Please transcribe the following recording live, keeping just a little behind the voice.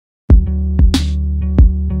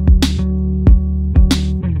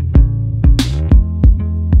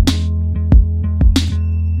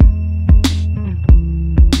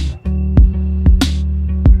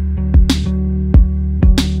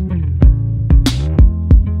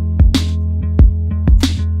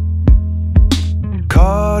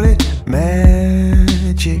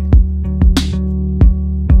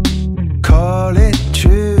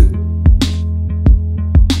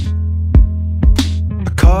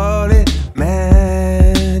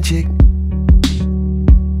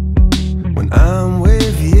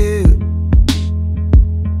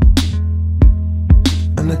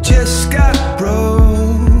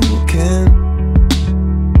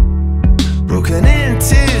broken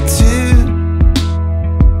into two.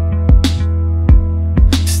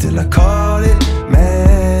 Still I call it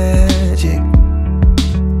magic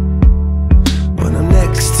when I'm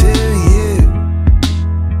next to you.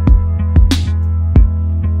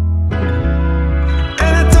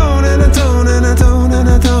 And I don't, and I don't, and I don't, and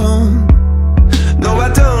I don't. No, I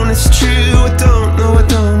don't, it's true. I don't, no, I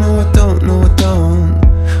don't, no, I don't, no, I don't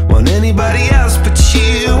want anybody else but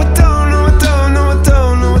you. I don't, no, I don't, no, I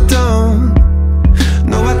don't, no, I don't.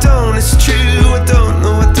 No, I don't, it's true. I don't,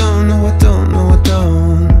 no, I don't, no, I don't, no, I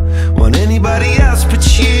don't want anybody else but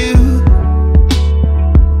you.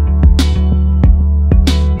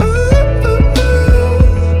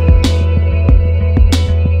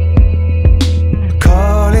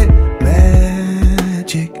 Call it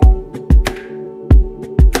magic.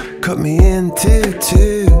 Cut me into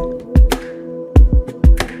two.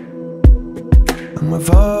 And with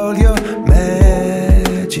all your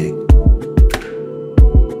magic,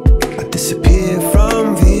 I disappear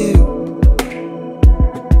from view.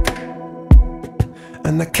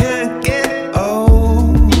 And I can't get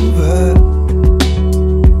over,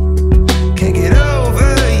 can't get over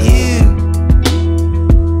you.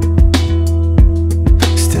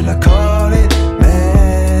 Still I call it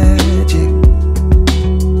magic.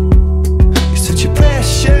 You're such a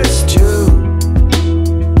precious jewel.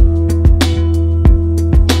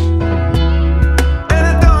 And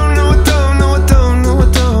I don't, no, I don't, no, I don't, no, I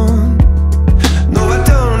don't. No, I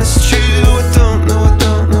don't, it's true. I don't, no, I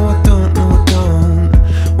don't, no, I don't, no, I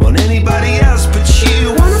don't want anybody else but you.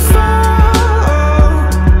 Wanna fall,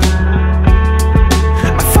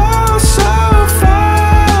 I fall so far.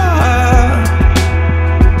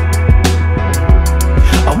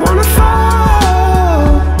 I wanna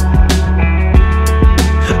fall,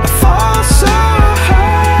 I fall so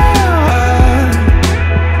hard.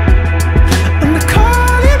 And I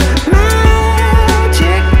call it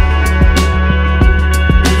magic,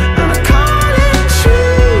 and I call it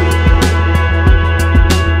true.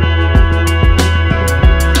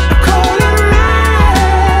 I call it magic.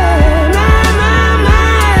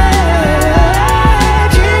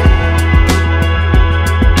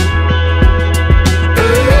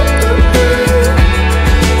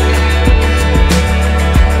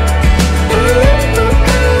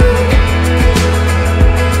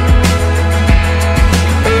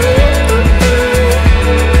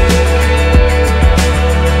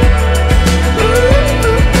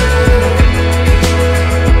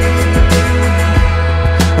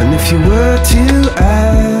 And if you were to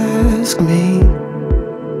ask me,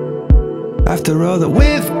 after all that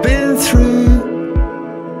we've been through,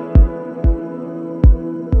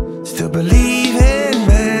 still believe in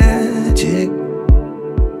magic?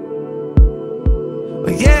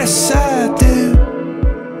 Well, yes, I do.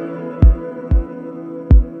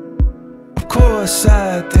 Of course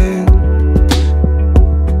I do.